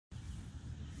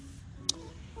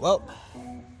Well,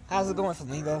 how's it going,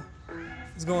 Flamingo?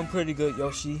 It's going pretty good,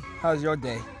 Yoshi. How's your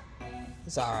day?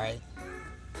 It's alright.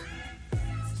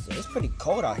 So it's pretty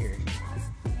cold out here.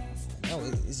 No,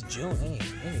 it's June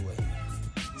anyway.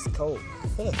 It's cold.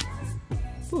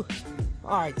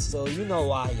 Alright, so you know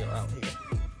why you're out here.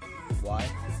 Why?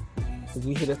 Because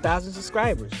we hit 1,000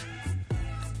 subscribers.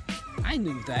 I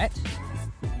knew that.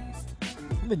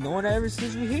 I've been knowing that ever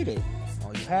since we hit it.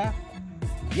 Oh, you have?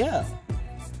 Yeah.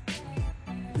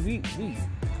 We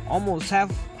almost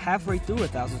halfway through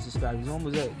 1,000 subscribers.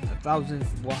 Almost at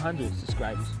 1,100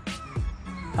 subscribers.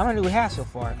 How many do we have so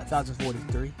far?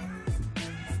 1,043.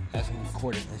 That's when we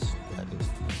recorded this.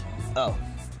 Oh.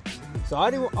 So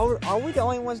are we the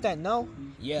only ones that know?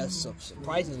 Yes, so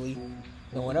surprisingly,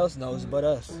 no one else knows but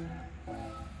us.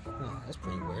 That's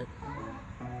pretty weird.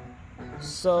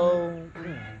 So,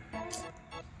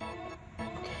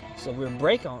 so we're on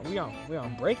break now,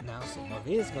 so no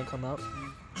video's gonna come out.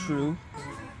 True.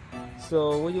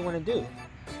 So what do you want to do?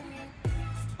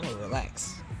 I'm gonna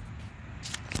relax.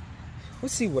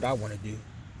 Let's see what I want to do.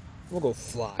 We'll go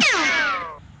fly.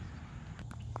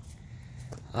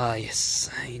 Yes,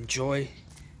 I enjoy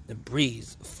the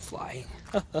breeze of flying.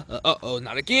 Uh-oh,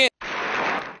 not again.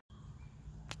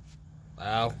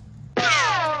 Wow.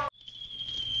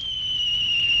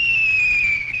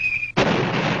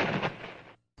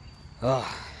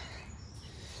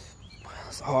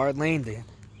 It's a hard landing.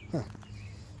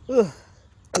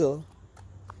 Cool.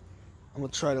 I'm gonna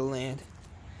try to land.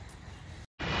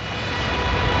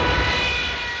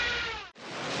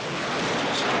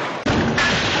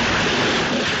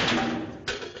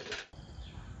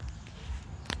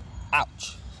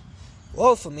 Ouch.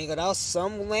 Whoa, Flamingo, that was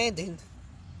some landing.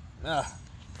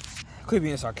 Quit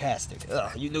being sarcastic.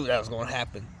 You knew that was gonna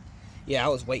happen. Yeah, I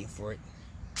was waiting for it.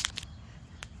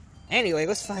 Anyway,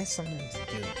 let's find something to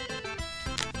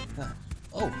do.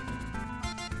 Oh,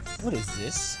 what is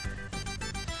this?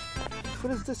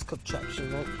 What is this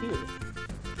contraption right here?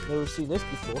 Never seen this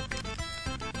before.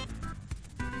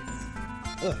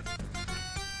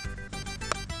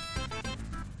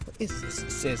 What is this?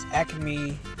 It says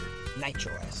Acme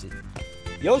Nitro Acid.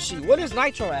 Yoshi, what is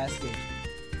nitro acid?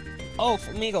 Oh,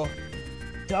 Flamingo,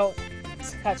 don't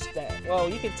touch that. Well,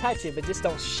 you can touch it, but just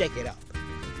don't shake it up.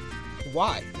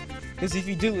 Why? Because if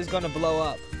you do, it's gonna blow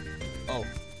up. Oh.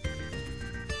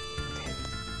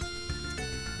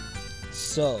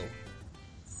 So,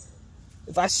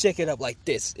 if I shake it up like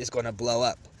this, it's gonna blow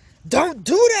up. Don't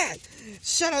do that!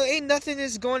 Shut up, ain't nothing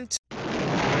is going to...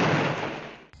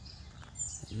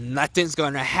 Nothing's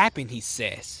gonna happen, he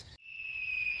says.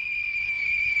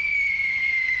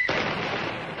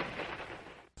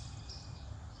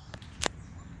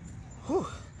 Whew.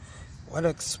 What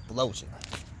an explosion.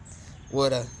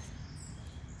 What a...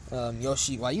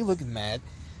 Yoshi, why you looking mad?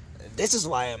 This is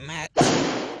why I'm mad.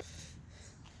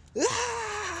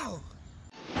 Ow!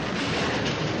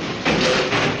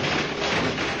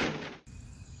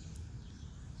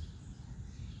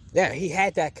 There, he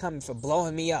had that coming for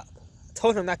blowing me up. I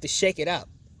told him not to shake it up,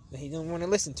 but he didn't want to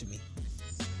listen to me.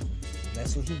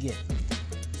 That's what he get.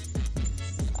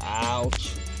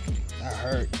 Ouch. That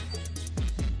hurt.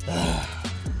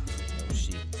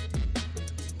 Yoshi.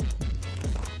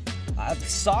 I'm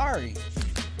sorry.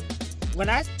 When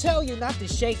I tell you not to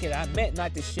shake it, I meant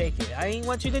not to shake it. I didn't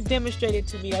want you to demonstrate it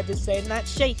to me. I just said not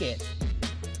shake it.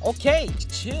 Okay,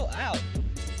 chill out.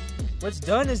 What's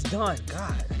done is done.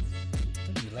 God,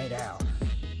 let me lay down.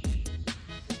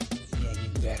 Yeah, you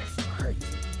better hurt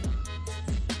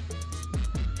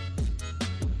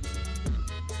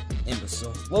you.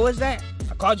 Imbecile. What was that?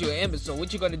 I called you an imbecile.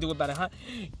 What you gonna do about it, huh?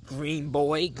 Green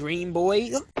boy, green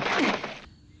boy.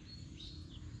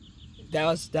 That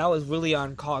was really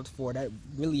uncalled for. That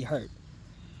really hurt.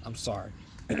 I'm sorry.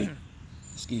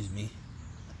 Excuse me.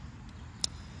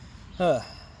 Let's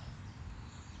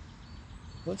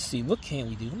see. What can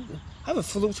we do? I haven't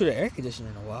flew to the air conditioner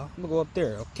in a while. I'm gonna go up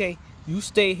there. Okay. You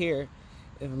stay here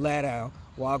and lay down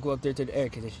while I go up there to the air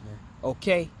conditioner.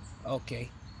 Okay. Okay.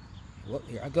 Well,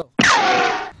 here I go.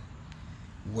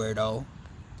 Weirdo.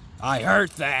 I heard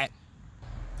that.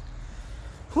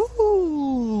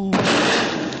 Whoo.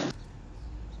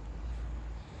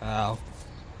 Ow.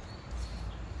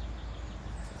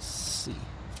 Let's see.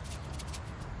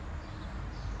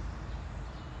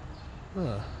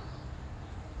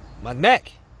 My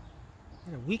neck.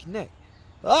 I got a weak neck.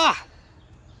 Ah!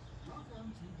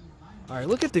 Alright,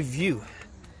 look at the view.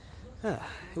 It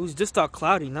was just all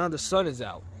cloudy. Now the sun is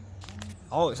out.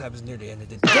 Always happens near the end of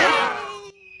the day.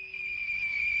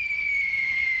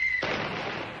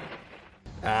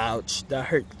 Ouch. That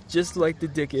hurt just like the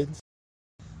dickens.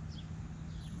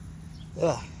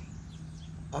 Ugh.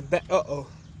 I'm back. Uh-oh.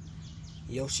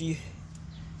 Yoshi,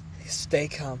 stay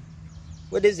calm.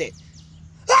 What is it?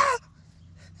 Ah!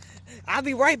 I'll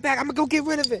be right back. I'm gonna go get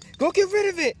rid of it. Go get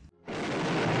rid of it.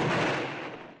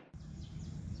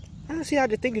 I don't see how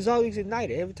the thing is always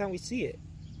ignited every time we see it.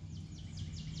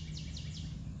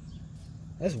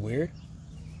 That's weird.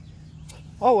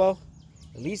 Oh well.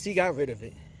 At least he got rid of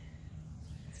it.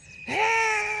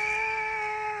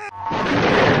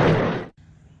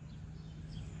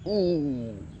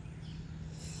 Ooh.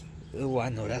 Ooh, I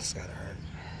know that's gotta hurt.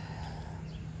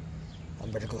 I'm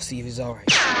better go see if he's alright.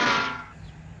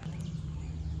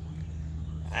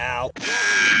 Ow.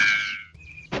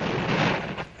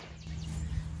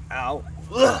 Ow.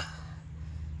 Ugh.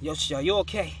 Yoshi, are you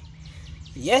okay?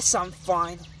 Yes, I'm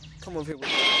fine. Come over here with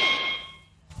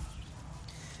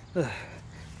me.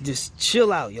 Just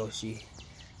chill out, Yoshi.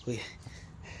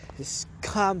 Just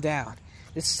calm down.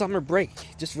 It's summer break.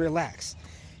 Just relax.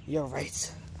 You're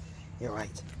right. You're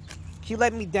right. Can you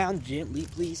let me down gently,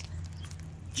 please?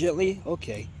 Gently?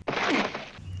 Okay.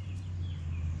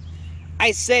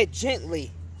 I said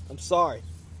gently. I'm sorry.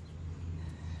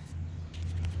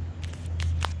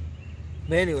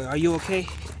 But anyway, are you okay?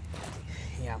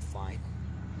 Yeah, I'm fine.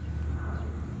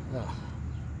 Ugh.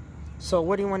 So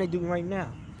what do you want to do right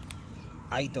now?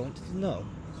 I don't know.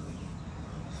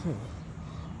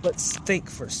 Let's think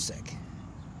for a sec.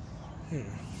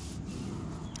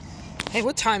 Hey,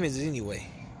 what time is it anyway?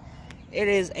 It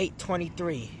is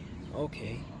 8:23.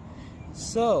 Okay.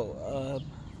 So,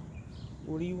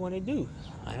 what do you want to do?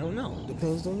 I don't know.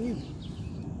 Depends on you.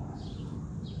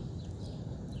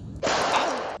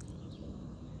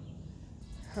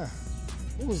 Huh.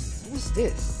 What's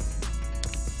this?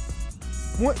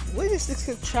 What is this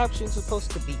contraption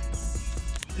supposed to be?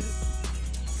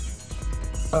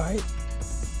 Alright.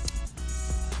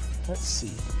 Let's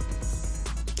see.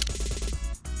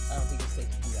 I don't think it's safe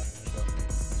to do that thing,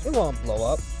 though. It won't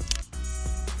blow up.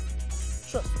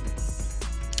 Trust me.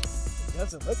 It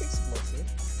doesn't look explosive.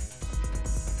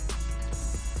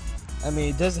 I mean,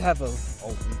 it doesn't have a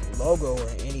logo or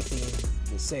anything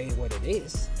to say what it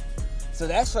is. So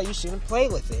that's why you shouldn't play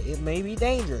with it. It may be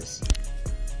dangerous.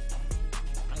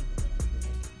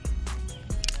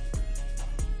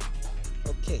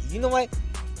 Okay, you know what?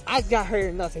 I got heard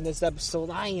enough in this episode.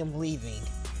 I am leaving.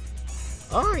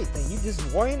 Alright then, you just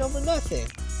worrying over nothing.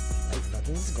 Like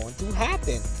nothing's going to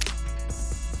happen.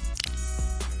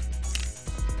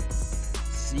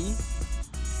 See?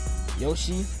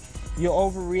 Yoshi, you're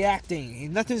overreacting.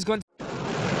 And nothing's going to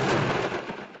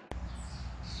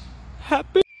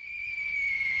happen.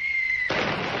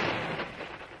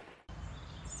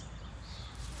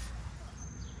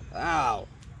 Ow.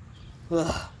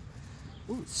 Ugh.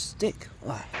 Ooh, stick.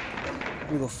 Alright.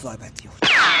 We're gonna fly back to Yoshi.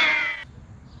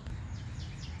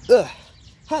 Ugh.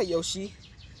 Hi, Yoshi.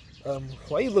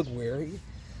 Why you look weary?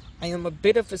 I am a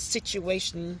bit of a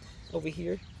situation over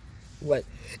here. What?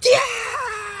 Yeah!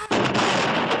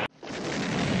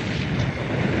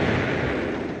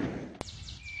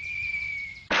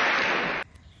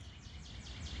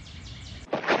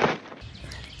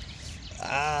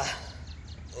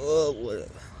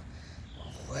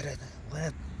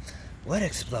 What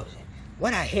explosion?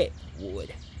 What I hit?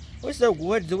 Wood. What's the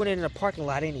wood doing in the parking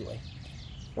lot anyway?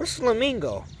 Where's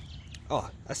Flamingo? Oh,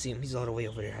 I see him. He's all the way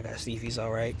over there. I gotta see if he's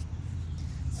alright.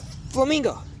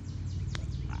 Flamingo!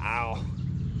 Ow.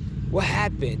 What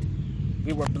happened?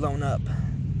 We were blown up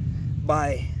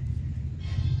by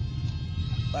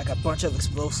like a bunch of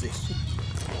explosives.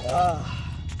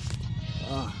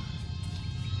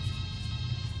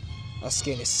 My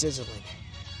skin is sizzling.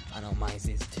 I know mine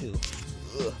is too.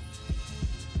 Ugh.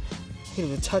 Can't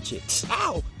even touch it.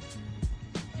 Ow!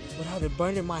 Without it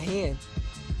burning my hand.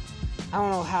 I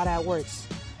don't know how that works.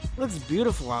 It looks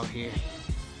beautiful out here.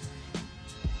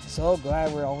 So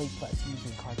glad we're only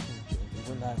using cartoon characters.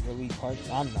 We're not really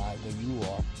cartoon. I'm not, but you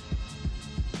are.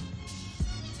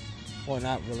 Well,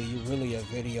 not really. You're really a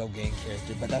video game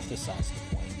character, but that's besides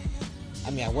the point.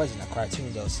 I mean, I wasn't a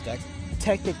cartoon though, so that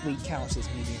technically counts as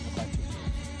me being a cartoon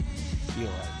character. You're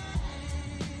right.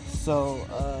 So,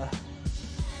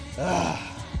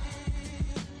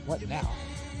 what now?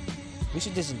 We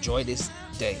should just enjoy this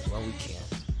day while we can.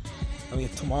 I mean,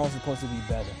 tomorrow's supposed to be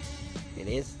better. It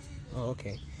is? Oh,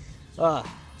 okay.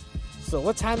 So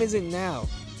what time is it now?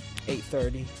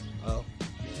 8:30. Oh.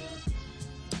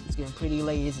 It's getting pretty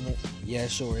late, isn't it? Yeah,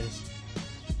 it sure is.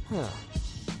 Huh.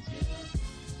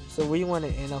 So where you want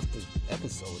to end off the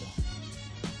episode?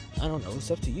 I don't know. It's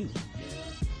up to you.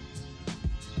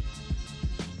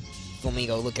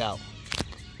 Flamingo, look out.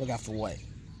 Look out for what?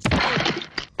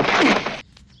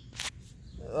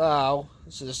 Oh, I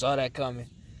should have saw that coming.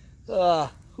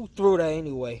 Who threw that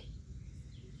anyway?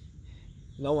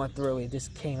 No one threw it. It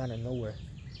just came out of nowhere.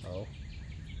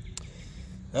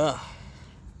 Oh.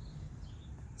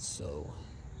 So,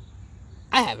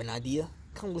 I have an idea.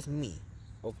 Come with me.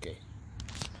 Okay.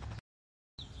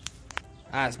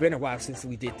 It's been a while since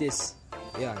we did this.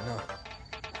 Yeah, I know.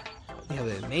 We have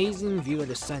an amazing view of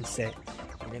the sunset.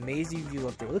 An amazing view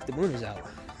up there. Look, the moon is out.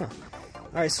 Huh.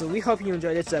 Alright, so we hope you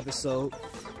enjoyed this episode.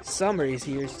 Summer is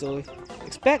here, so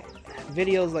expect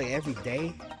videos like every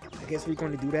day. I guess we're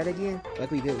going to do that again,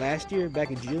 like we did last year, back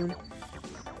in June.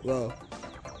 Well,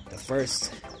 the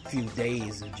first few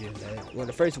days of June. Well,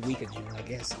 the first week of June, I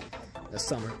guess. The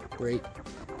summer break.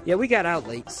 Yeah, we got out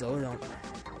late, so don't.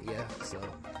 Yeah, so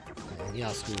you know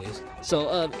how school is.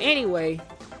 So, anyway,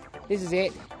 this is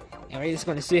it. And we're just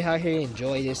going to sit out here and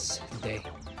enjoy this day.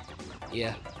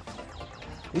 Yeah.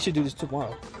 We should do this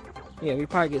tomorrow. Yeah, we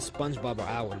probably get SpongeBob or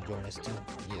Owl to join us too.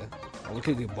 Yeah. Or we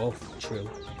could get both. True.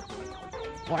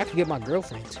 Or I could get my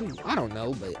girlfriend too. I don't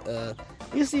know, but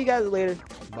we'll see you guys later.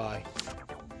 Bye.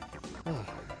 An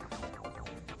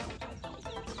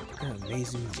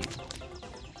amazing view.